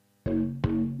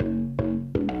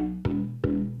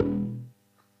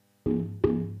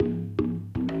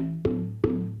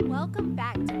Welcome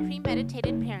back to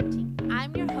Premeditated Parenting.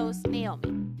 I'm your host,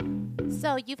 Naomi.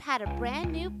 So, you've had a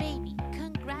brand new baby.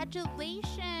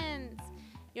 Congratulations!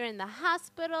 You're in the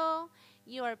hospital.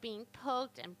 You are being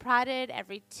poked and prodded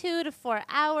every 2 to 4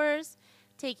 hours,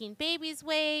 taking baby's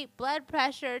weight, blood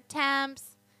pressure,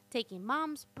 temps, taking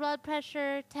mom's blood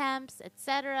pressure, temps,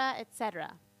 etc.,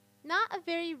 etc. Not a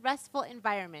very restful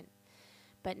environment.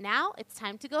 But now it's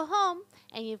time to go home,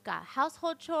 and you've got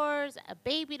household chores, a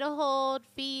baby to hold,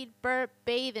 feed, burp,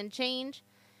 bathe, and change.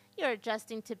 You're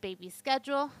adjusting to baby's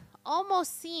schedule.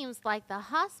 Almost seems like the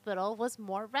hospital was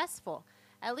more restful.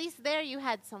 At least there you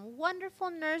had some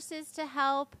wonderful nurses to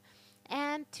help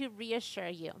and to reassure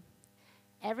you.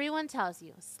 Everyone tells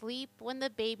you, sleep when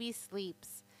the baby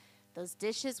sleeps. Those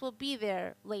dishes will be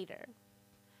there later.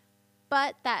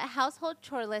 But that household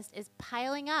chore list is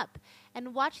piling up,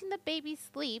 and watching the baby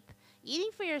sleep, eating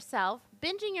for yourself,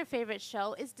 binging your favorite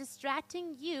show is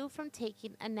distracting you from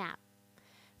taking a nap.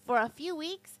 For a few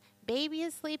weeks, baby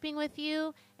is sleeping with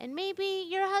you, and maybe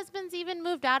your husband's even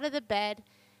moved out of the bed,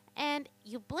 and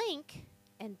you blink,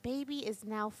 and baby is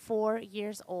now 4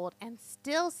 years old and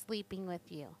still sleeping with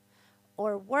you.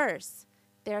 Or worse,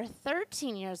 they're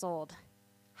 13 years old.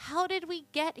 How did we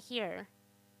get here?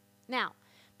 Now,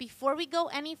 before we go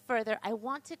any further, I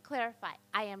want to clarify,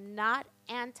 I am not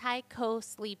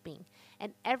anti-co-sleeping,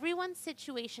 and everyone's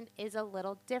situation is a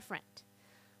little different.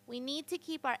 We need to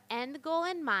keep our end goal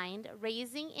in mind,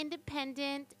 raising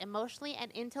independent, emotionally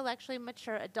and intellectually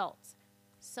mature adults.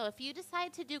 So if you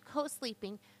decide to do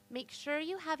co-sleeping, make sure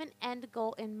you have an end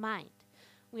goal in mind.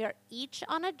 We are each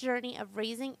on a journey of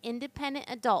raising independent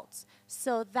adults,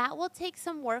 so that will take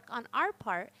some work on our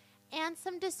part and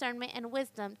some discernment and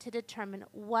wisdom to determine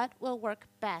what will work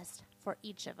best for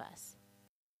each of us.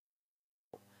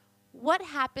 What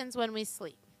happens when we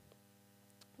sleep?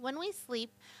 When we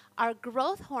sleep, our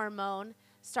growth hormone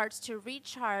starts to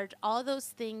recharge all those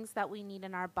things that we need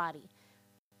in our body.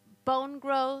 Bone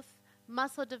growth,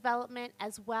 muscle development,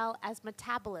 as well as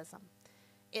metabolism.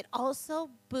 It also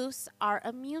boosts our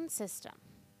immune system.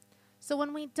 So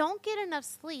when we don't get enough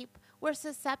sleep, we're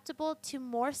susceptible to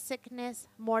more sickness,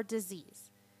 more disease.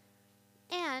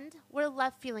 And we're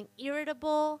left feeling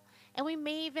irritable, and we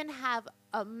may even have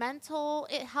mental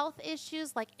health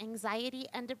issues like anxiety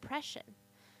and depression.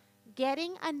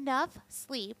 Getting enough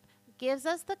sleep gives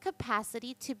us the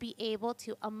capacity to be able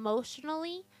to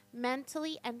emotionally,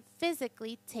 mentally, and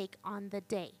physically take on the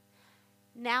day.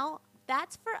 Now,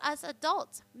 that's for us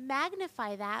adults.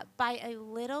 Magnify that by a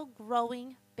little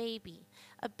growing baby,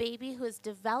 a baby who is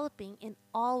developing in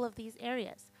all of these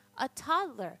areas, a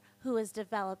toddler who is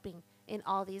developing in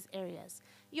all these areas,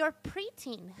 your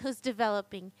preteen who's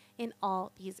developing in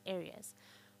all these areas.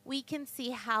 We can see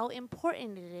how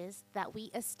important it is that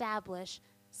we establish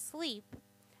sleep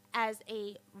as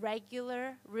a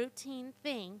regular routine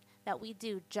thing that we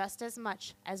do just as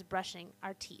much as brushing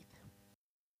our teeth.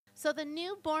 So the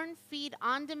newborn feed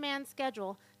on-demand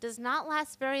schedule does not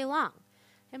last very long.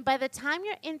 And by the time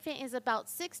your infant is about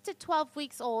 6 to 12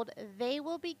 weeks old, they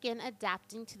will begin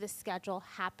adapting to the schedule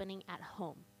happening at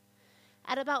home.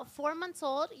 At about 4 months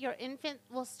old, your infant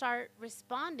will start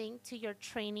responding to your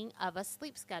training of a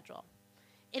sleep schedule.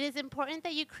 It is important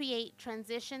that you create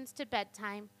transitions to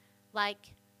bedtime,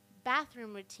 like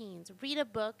bathroom routines, read a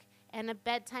book, and a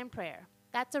bedtime prayer.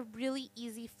 That's a really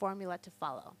easy formula to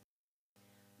follow.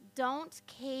 Don't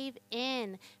cave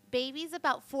in. Babies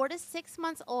about 4 to 6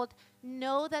 months old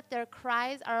know that their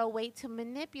cries are a way to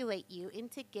manipulate you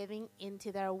into giving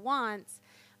into their wants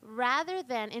rather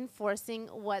than enforcing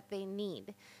what they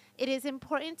need. It is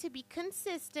important to be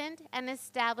consistent and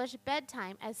establish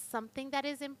bedtime as something that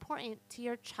is important to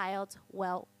your child's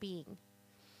well-being.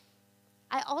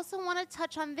 I also want to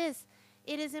touch on this.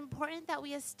 It is important that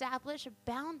we establish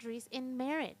boundaries in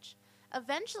marriage.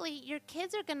 Eventually, your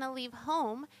kids are going to leave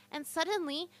home, and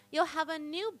suddenly you'll have a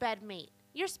new bedmate,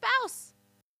 your spouse.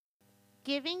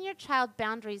 Giving your child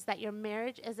boundaries that your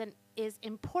marriage is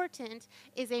important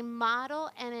is a model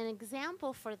and an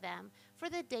example for them for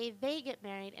the day they get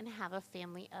married and have a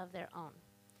family of their own.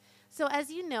 So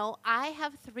as you know, I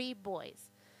have 3 boys.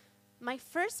 My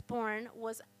firstborn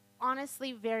was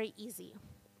honestly very easy,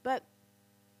 but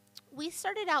we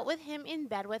started out with him in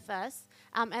bed with us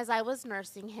as I was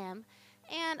nursing him,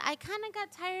 and I kind of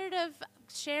got tired of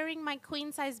sharing my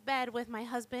queen-size bed with my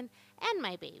husband and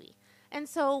my baby. And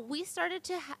so we started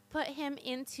to put him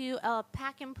into a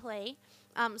pack-and-play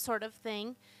sort of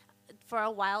thing for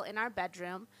a while in our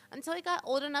bedroom until he got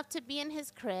old enough to be in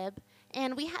his crib.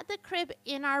 And we had the crib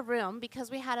in our room because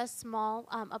we had a small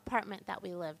apartment that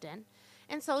we lived in.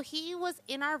 And so he was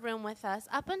in our room with us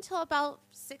up until about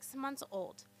 6 months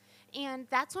old. And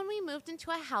that's when we moved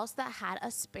into a house that had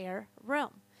a spare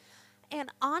room. And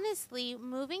honestly,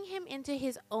 moving him into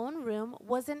his own room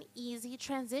was an easy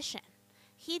transition.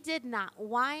 He did not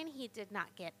whine. He did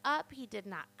not get up. He did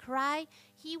not cry.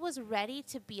 He was ready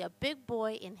to be a big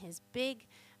boy in his big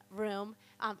room,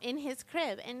 in his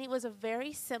crib. And it was a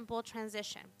very simple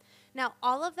transition. Now,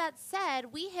 all of that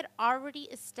said, we had already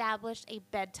established a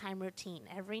bedtime routine.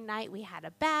 Every night we had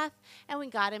a bath, and we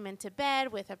got him into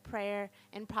bed with a prayer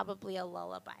and probably a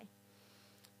lullaby.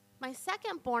 My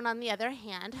second born, on the other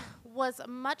hand, was a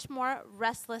much more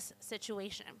restless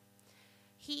situation.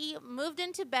 He moved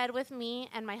into bed with me,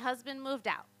 and my husband moved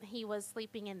out. He was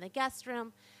sleeping in the guest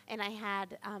room, and I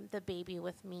had the baby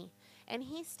with me. And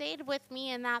he stayed with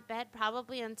me in that bed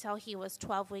probably until he was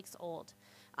 12 weeks old.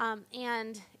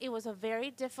 And it was a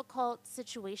very difficult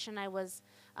situation. I was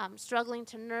struggling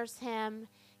to nurse him,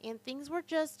 and things were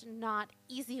just not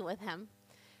easy with him.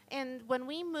 And when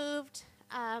we moved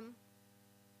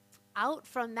out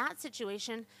from that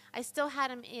situation, I still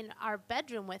had him in our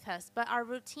bedroom with us, but our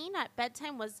routine at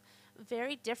bedtime was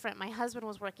very different. My husband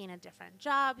was working a different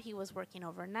job. He was working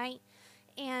overnight,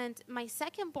 and my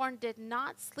second born did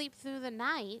not sleep through the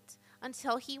night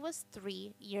until he was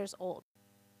 3 years old.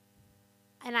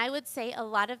 And I would say a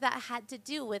lot of that had to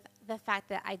do with the fact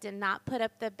that I did not put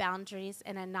up the boundaries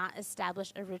and had not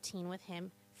established a routine with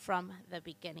him from the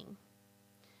beginning.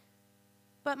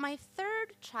 But my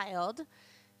third child,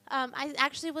 I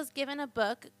actually was given a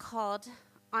book called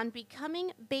On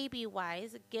Becoming Baby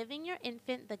Wise, Giving Your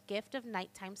Infant the Gift of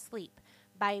Nighttime Sleep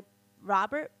by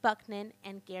Robert Buckman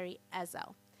and Gary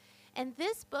Ezzo. And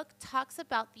this book talks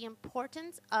about the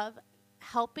importance of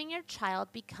helping your child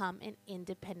become an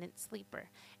independent sleeper.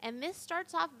 And this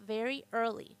starts off very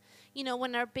early. You know,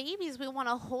 when they're babies, we want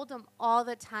to hold them all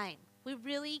the time. We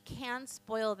really can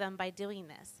spoil them by doing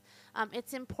this.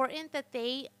 It's important that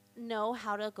they know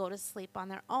how to go to sleep on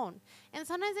their own. And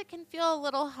sometimes it can feel a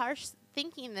little harsh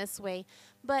thinking this way,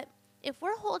 but if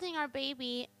we're holding our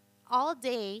baby all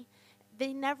day,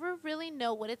 they never really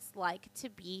know what it's like to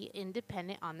be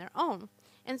independent on their own.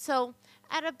 And so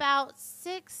at about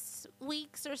 6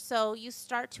 weeks or so, you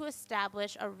start to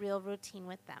establish a real routine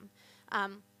with them.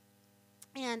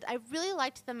 And I really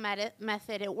liked the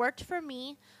method. It worked for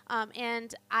me.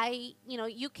 And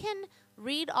you can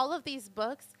read all of these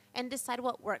books and decide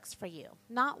what works for you.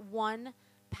 Not one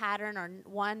pattern or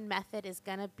one method is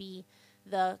going to be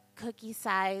the cookie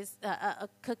size, a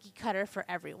cookie cutter for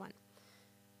everyone.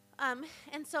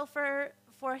 And so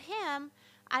for him,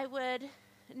 I would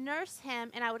nurse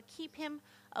him, and I would keep him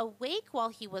awake while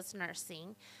he was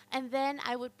nursing, and then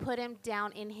I would put him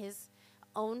down in his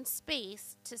own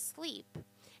space to sleep.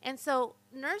 And so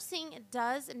nursing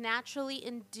does naturally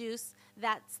induce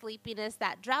that sleepiness,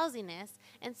 that drowsiness.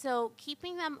 And so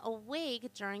keeping them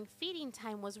awake during feeding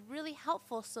time was really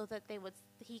helpful so that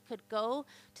he could go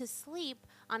to sleep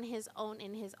on his own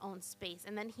in his own space.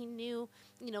 And then he knew,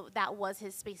 that was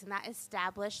his space, and that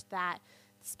established that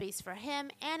space for him,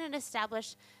 and it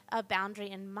established a boundary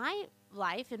in my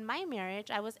life, in my marriage.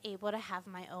 I was able to have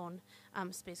my own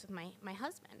space with my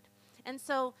husband. And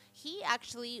so he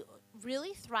actually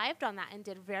really thrived on that and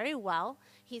did very well.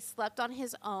 He slept on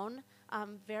his own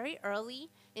very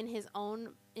early in his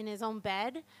own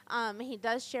bed. He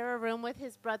does share a room with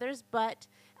his brothers, but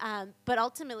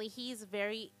ultimately he's a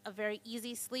very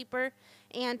easy sleeper,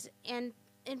 and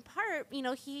in part,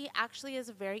 he actually is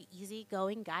a very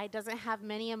easygoing guy, doesn't have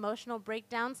many emotional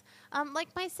breakdowns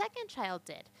like my second child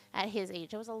did at his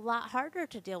age. It was a lot harder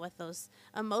to deal with those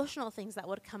emotional things that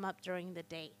would come up during the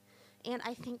day. And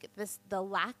I think the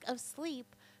lack of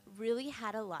sleep really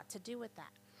had a lot to do with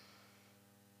that.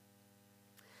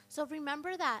 So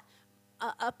remember that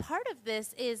a part of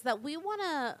this is that we want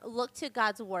to look to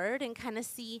God's word and kind of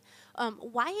see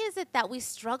why is it that we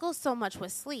struggle so much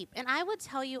with sleep. And I would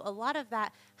tell you a lot of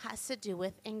that has to do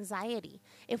with anxiety.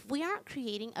 If we aren't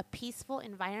creating a peaceful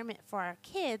environment for our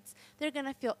kids, they're going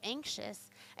to feel anxious.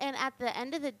 And at the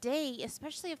end of the day,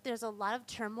 especially if there's a lot of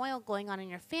turmoil going on in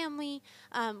your family,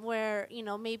 where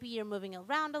maybe you're moving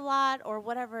around a lot or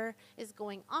whatever is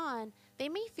going on, they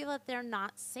may feel that they're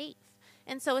not safe.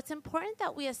 And so it's important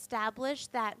that we establish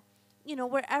that,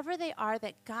 wherever they are,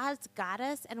 that God's got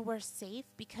us and we're safe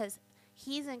because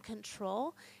he's in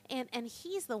control and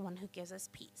he's the one who gives us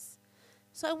peace.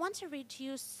 So I want to read to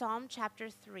you Psalm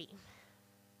chapter 3,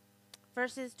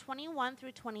 verses 21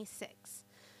 through 26.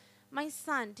 My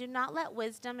son, do not let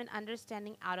wisdom and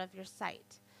understanding out of your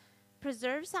sight.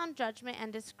 Preserve sound judgment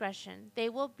and discretion. They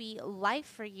will be life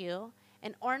for you,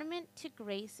 an ornament to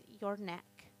grace your neck.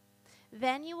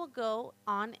 Then you will go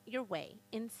on your way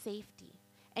in safety,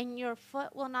 and your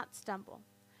foot will not stumble.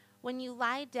 When you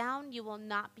lie down, you will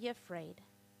not be afraid.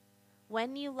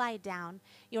 When you lie down,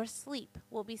 your sleep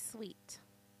will be sweet.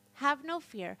 Have no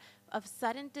fear of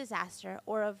sudden disaster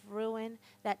or of ruin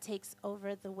that takes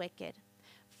over the wicked.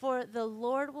 For the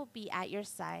Lord will be at your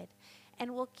side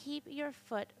and will keep your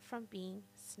foot from being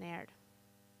snared.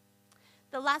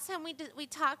 The last time we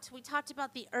talked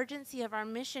about the urgency of our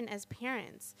mission as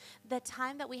parents. The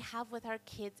time that we have with our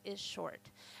kids is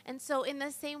short. And so in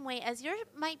the same way, as you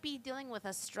might be dealing with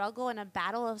a struggle and a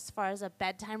battle as far as a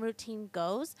bedtime routine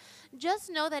goes,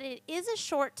 just know that it is a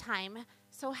short time.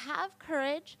 So have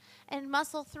courage and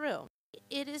muscle through.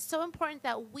 It is so important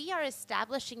that we are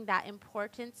establishing that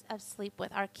importance of sleep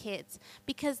with our kids,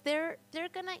 because they're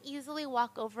going to easily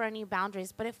walk over any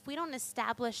boundaries. But if we don't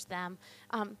establish them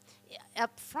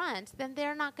up front, then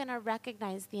they're not going to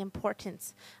recognize the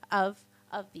importance of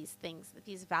these things,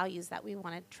 these values that we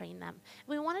want to train them.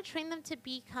 We want to train them to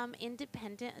become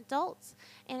independent adults.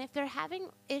 And if they're having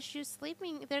issues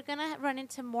sleeping, they're going to run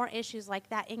into more issues like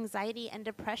that anxiety and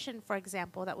depression, for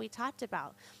example, that we talked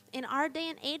about. In our day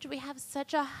and age, we have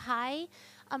such a high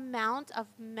amount of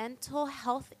mental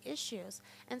health issues.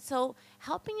 And so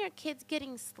helping your kids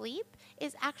getting sleep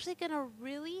is actually going to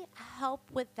really help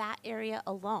with that area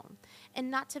alone. And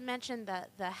not to mention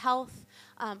the health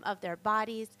of their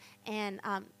bodies and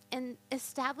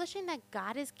establishing that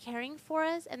God is caring for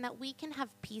us and that we can have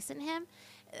peace in him.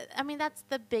 I mean, that's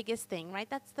the biggest thing, right?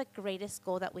 That's the greatest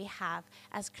goal that we have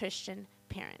as Christian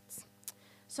parents.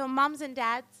 So moms and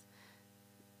dads,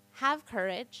 have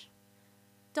courage.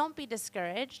 Don't be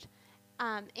discouraged,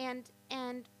 and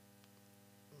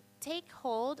take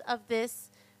hold of this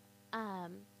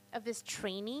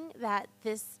training,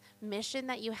 this mission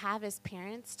that you have as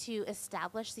parents to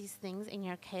establish these things in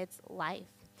your kids' life.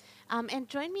 And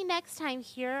join me next time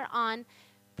here on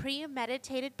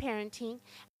Premeditated Parenting.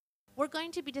 We're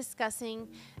going to be discussing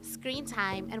screen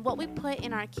time and what we put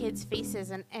in our kids'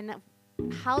 faces and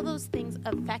how those things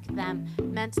affect them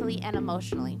mentally and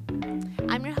emotionally.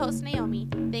 I'm your host, Naomi.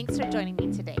 Thanks for joining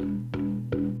me today.